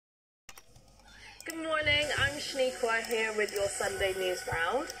Shaniqua here with your Sunday news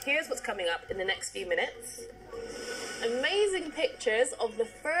round. Here's what's coming up in the next few minutes. Amazing pictures of the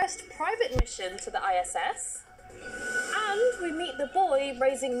first private mission to the ISS. And we meet the boy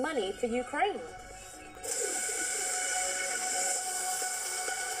raising money for Ukraine.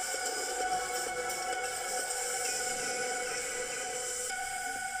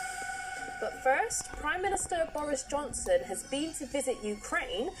 But first, Prime Minister Boris Johnson has been to visit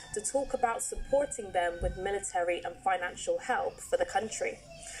Ukraine to talk about supporting them with military and financial help for the country.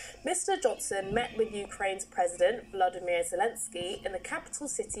 Mr. Johnson met with Ukraine's President Volodymyr Zelensky in the capital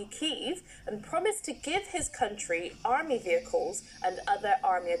city Kyiv and promised to give his country army vehicles and other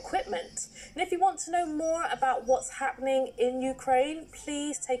army equipment. And if you want to know more about what's happening in Ukraine,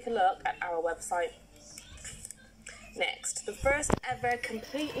 please take a look at our website. Next, the first ever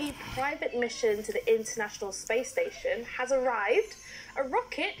completely private mission to the International Space Station has arrived. A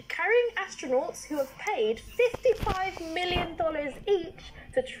rocket carrying astronauts who have paid $55 million each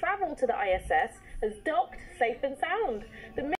to travel to the ISS has docked safe and sound. The